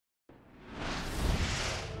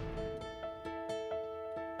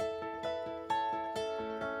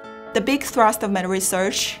The big thrust of my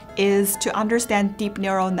research is to understand deep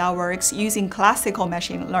neural networks using classical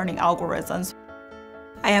machine learning algorithms.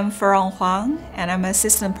 I am Furong Huang, and I'm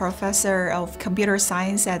Assistant Professor of Computer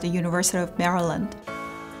Science at the University of Maryland.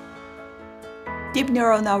 Deep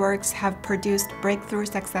neural networks have produced breakthrough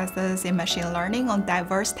successes in machine learning on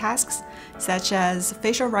diverse tasks, such as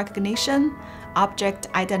facial recognition, object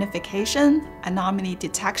identification, anomaly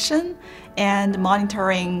detection, and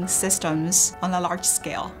monitoring systems on a large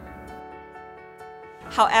scale.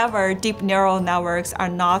 However, deep neural networks are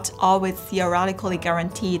not always theoretically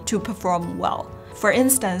guaranteed to perform well. For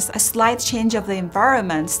instance, a slight change of the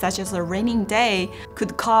environment, such as a raining day,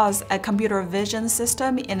 could cause a computer vision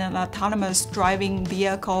system in an autonomous driving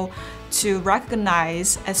vehicle to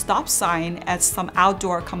recognize a stop sign as some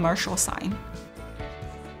outdoor commercial sign.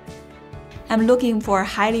 I'm looking for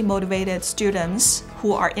highly motivated students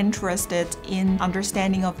who are interested in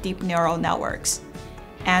understanding of deep neural networks,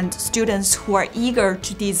 and students who are eager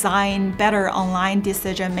to design better online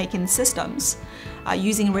decision-making systems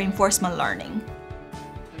using reinforcement learning.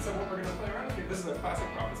 So what we're going to play around with, this is a classic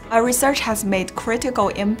problem. Our research has made critical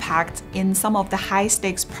impact in some of the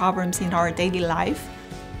high-stakes problems in our daily life.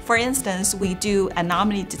 For instance, we do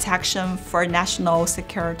anomaly detection for national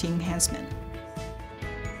security enhancement.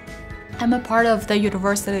 I'm a part of the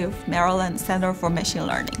University of Maryland Center for Machine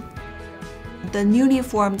Learning. The newly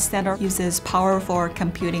formed center uses powerful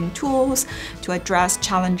computing tools to address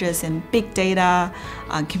challenges in big data,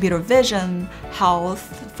 computer vision,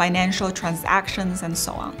 health, financial transactions, and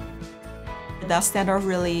so on. The center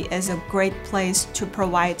really is a great place to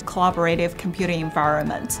provide collaborative computing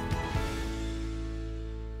environment.